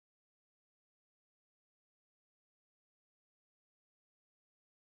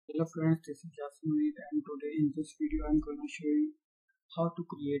Hello friends, this is Yasir and today in this video I'm going to show you how to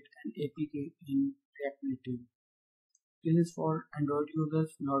create an APK in React Native. This is for Android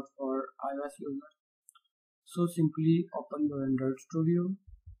users, not for iOS users. So simply open your Android Studio.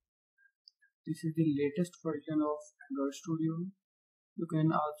 This is the latest version of Android Studio. You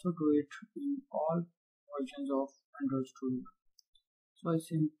can also do it in all versions of Android Studio. So I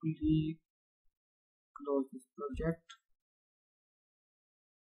simply close this project.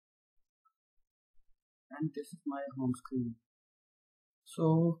 And this is my home screen.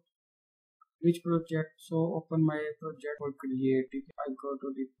 So which project? So open my project for create. I go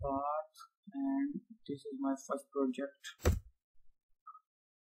to the path and this is my first project,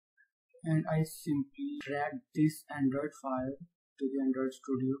 and I simply drag this Android file to the Android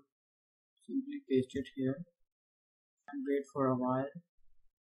Studio. Simply paste it here and wait for a while.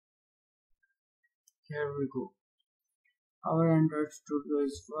 Here we go. Our Android Studio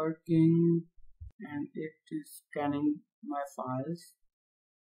is working and it is scanning my files.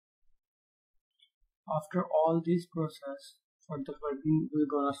 After all this process, further working, we're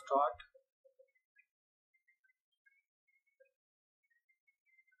gonna start.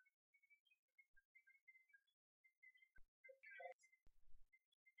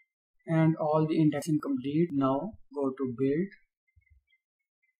 And all the indexing complete. Now go to build.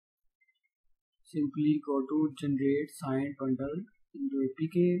 Simply go to generate signed bundle into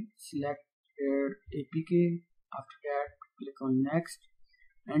APK. Select here APK. After that, click on next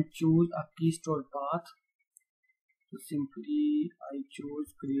and choose a key stored path. So simply I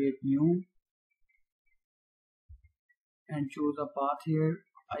choose create new and choose a path here.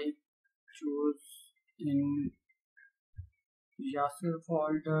 I choose in Yasir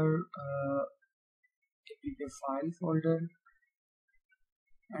folder, APK file folder,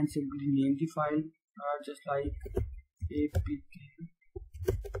 and simply name the file just like APK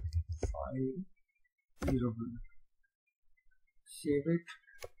file 01. Save it.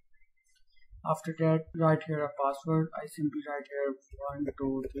 After that, write here a password. I simply write here 1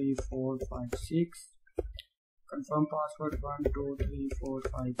 2 3 4 5 6. Confirm password 1 2 3 4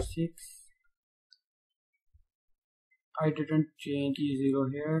 5 6. I didn't change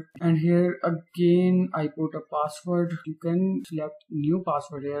E0 here, and here again I put a password. You can select new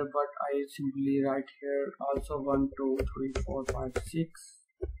password here, but I simply write here also 1 2 3 4 5 6,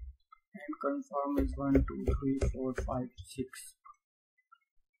 and confirm is 1 2 3 4 5 6.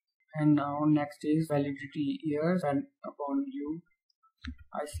 And now next is validity years, and upon you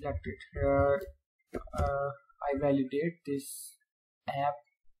I select it here. I validate this app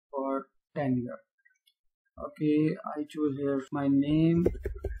for 10 years. Okay, I choose here my name,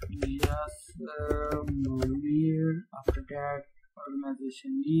 Yasir. After that,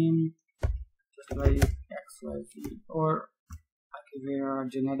 organization name, just like XYZ, or I give here a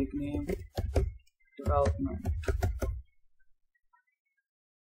generic name, development,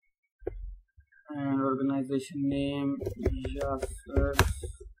 and organization name, Yasir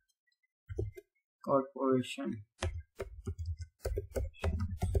Corporation.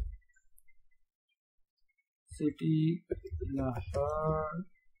 City Lahore,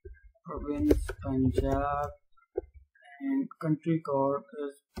 province Punjab, and country code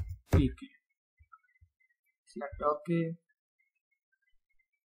is PK. Select OK.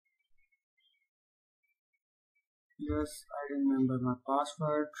 Yes, I remember my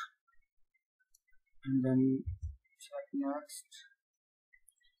password, and then select next.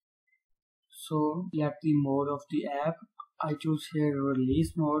 So select the mode of the app. I choose here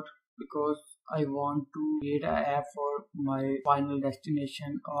release mode because I want to create an app for my final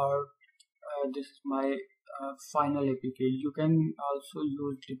destination, or this is my final APK. You can also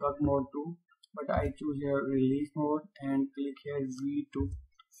use debug mode too, but I choose here release mode and click here V to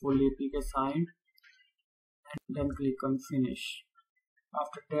full APK signed, and then click on finish.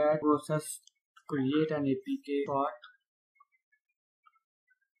 After that, process to create an APK part.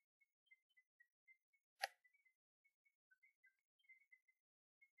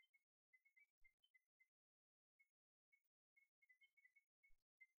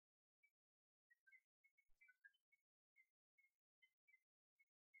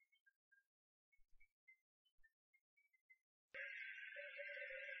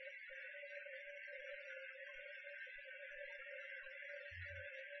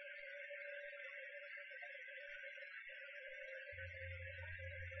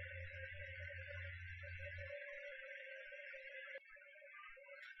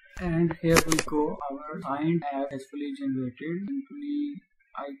 And here we go, our signed app is fully generated. Simply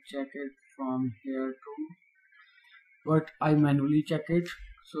I check it from here too, but I manually check it.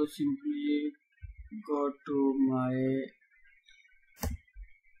 So simply go to my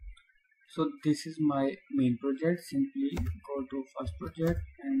So this is my main project. Simply go to first project,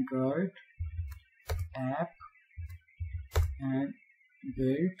 Android app, and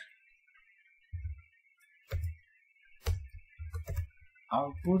build.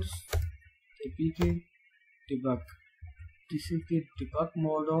 Outputs APK debug. This is the debug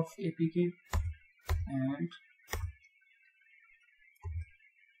mode of APK, and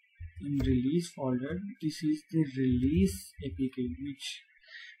in release folder, this is the release APK which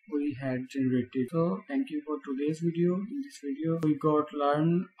we had generated. So thank you for today's video. In this video we got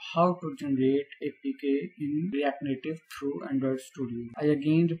learn how to generate APK in React Native through Android Studio. I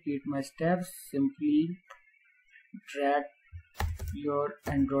again repeat my steps. Simply drag your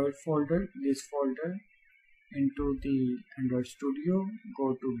Android folder, this folder, into the Android Studio.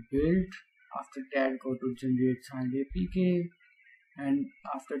 Go to build. After that go to generate signed APK, and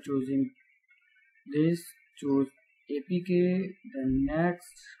after choosing this, choose APK, then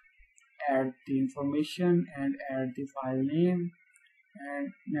next, add the information and add the file name, and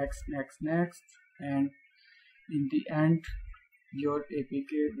next, and in the end your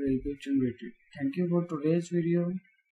APK will be generated. Thank you for today's video.